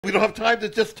We don't have time to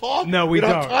just talk. No, we don't.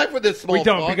 don't. Have time for this small We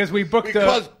don't talk because we booked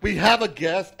because we have a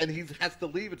guest and he has to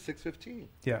leave at 6:15.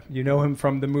 Yeah, you know him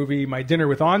from the movie My Dinner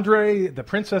with Andre, The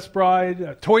Princess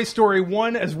Bride, Toy Story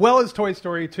 1, as well as Toy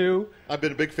Story 2. I've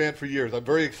been a big fan for years. I'm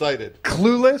very excited.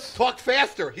 Clueless. Talk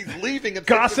faster. He's leaving at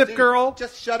Gossip 6:15. Girl.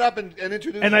 Just shut up and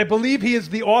introduce And him. I believe he is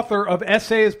the author of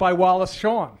Essays by Wallace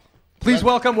Shawn. Please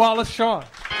welcome Wallace Shawn.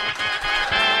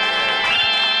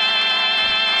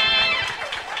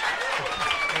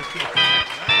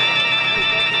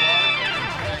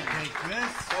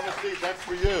 That's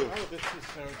for you. Oh, this is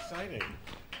so exciting.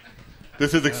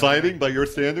 This is exciting by your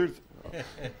standards?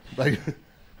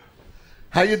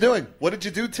 How you doing? What did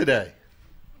you do today?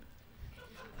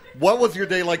 What was your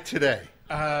day like today?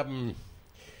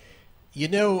 You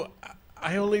know,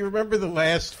 I only remember the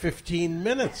last 15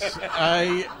 minutes.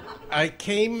 I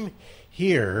came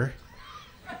here.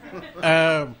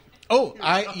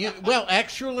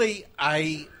 Actually,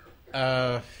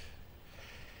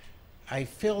 I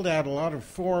filled out a lot of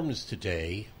forms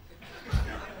today.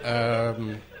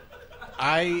 You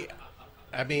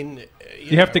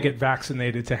have to get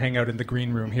vaccinated to hang out in the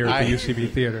green room here at the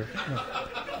UCB Theater.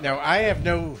 Now, I have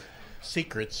no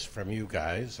secrets from you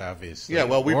guys, obviously. Yeah,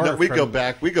 well, we go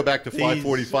back to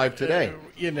 5:45 today.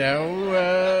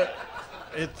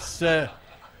 It's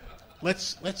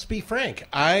let's be frank.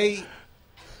 I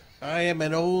am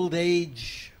an old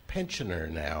age pensioner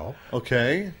now.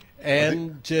 Okay.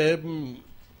 And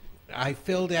I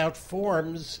filled out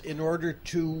forms in order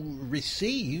to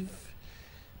receive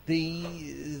the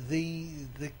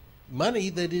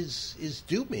money that is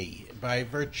due me by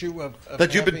virtue of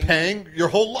that you've been paying your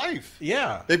whole life.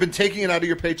 Yeah. They've been taking it out of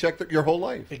your paycheck your whole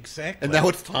life. Exactly. And now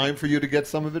it's time for you to get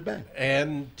some of it back.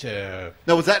 And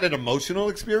now, was that an emotional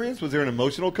experience? Was there an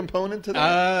emotional component to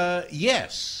that?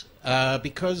 Yes,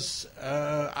 because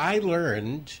I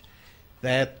learned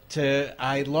that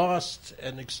I lost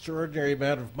an extraordinary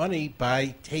amount of money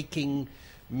by taking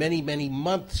many, many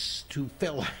months to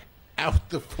fill out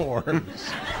the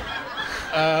forms.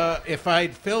 If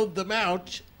I'd filled them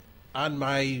out on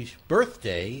my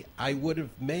birthday, I would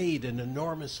have made an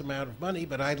enormous amount of money,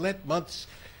 but I let months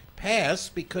pass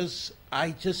because I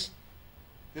just...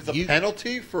 There's a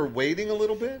penalty for waiting a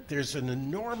little bit? There's an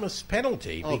enormous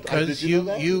penalty because did you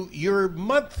know that? your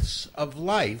months of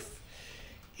life,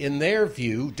 in their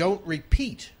view, don't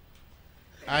repeat.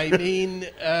 I mean...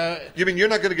 you mean you're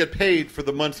not going to get paid for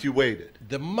the months you waited?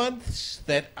 The months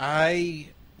that I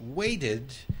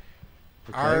waited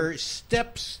are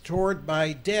steps toward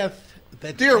my death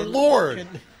that... Dear Lord!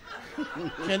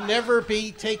 Can never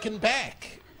be taken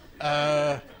back.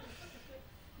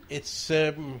 It's...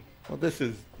 well, this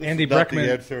is Andy not Breckman.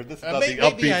 the answer. This is not the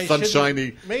upbeat,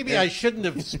 sunshiny... Maybe I shouldn't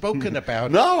have spoken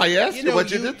about... No, I asked you what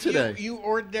you did today. You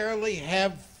ordinarily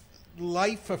have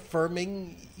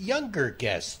life-affirming younger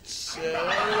guests. Kurt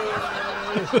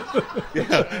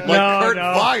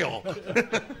Vile.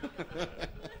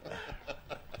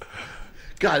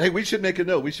 God, hey, we should make a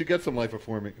note. We should get some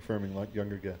life-affirming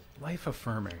younger guests.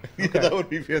 Life-affirming. Okay. Yeah, that would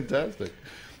be fantastic.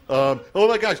 Oh,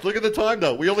 my gosh, look at the time,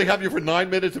 though. We only have you for 9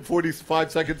 minutes and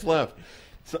 45 seconds left.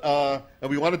 So,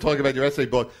 and we want to talk about your essay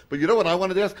book. But you know what I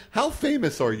wanted to ask? How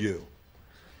famous are you?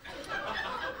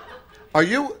 Are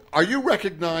you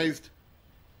recognized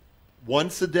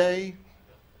once a day?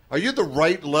 Are you the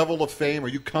right level of fame? Are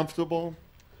you comfortable?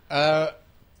 Well,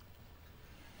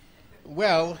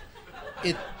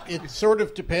 it sort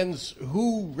of depends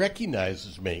who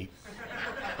recognizes me.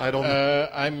 I don't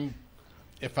know.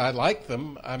 If I like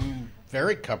them, I'm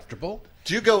very comfortable.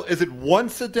 Do you go, is it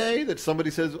once a day that somebody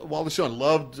says, Wallace Shawn,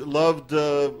 loved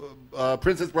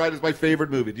Princess Bride is my favorite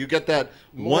movie? Do you get that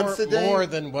once a day? More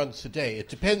than once a day. It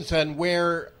depends on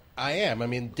where I am. I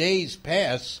mean, days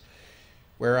pass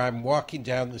where I'm walking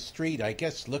down the street, I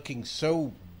guess looking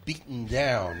so beaten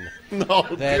down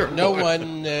that no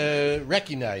one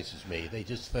recognizes me. They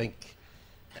just think,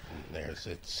 there's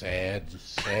a sad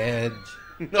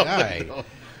guy.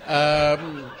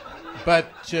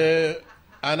 But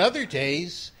on other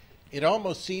days, it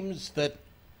almost seems that,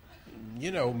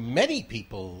 many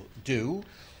people do.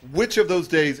 Which of those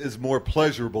days is more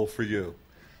pleasurable for you?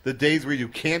 The days where you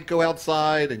can't go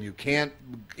outside and you can't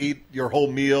eat your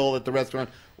whole meal at the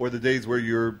restaurant, or the days where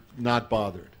you're not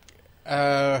bothered?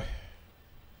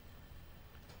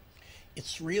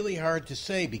 It's really hard to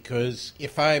say because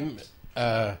if I'm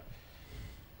the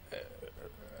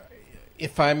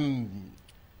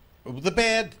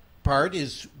bad part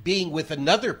is being with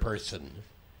another person,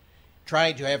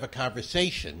 trying to have a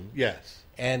conversation. Yes.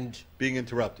 And being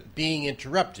interrupted.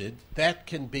 That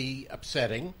can be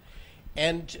upsetting.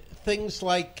 And things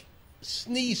like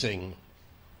sneezing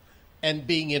and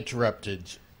being interrupted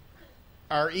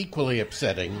are equally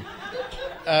upsetting.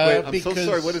 Wait, I'm so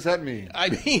sorry. What does that mean? I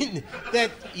mean that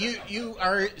you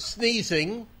are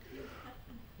sneezing,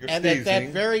 You're and sneezing. at that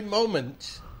very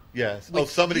moment, yes. which Oh,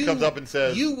 somebody comes up and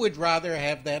says, you would rather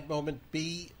have that moment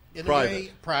be in Private. a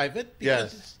way private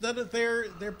because Yes. it's none of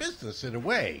their business in a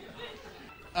way.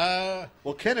 well,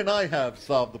 Ken and I have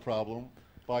solved the problem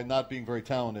by not being very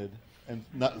talented and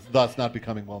thus not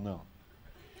becoming well known.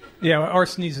 Yeah, our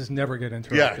sneezes never get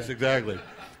interrupted. Yes, exactly.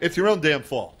 It's your own damn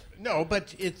fault. No,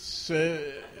 but it's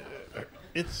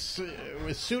as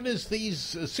soon as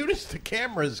the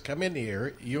cameras come in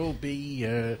here, you'll be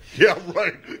Yeah,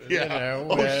 right. Yeah.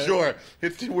 You know, Sure.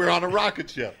 We're on a rocket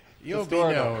ship. you'll be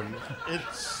Historical. known.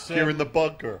 It's Here in the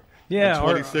bunker. Yeah,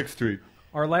 on 26th Street.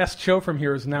 Our last show from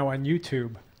here is now on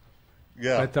YouTube,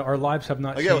 Yeah. but our lives have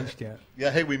not yeah, changed yet.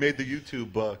 Yeah. Hey, we made the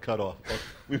YouTube cutoff.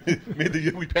 We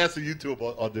passed the YouTube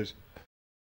audition.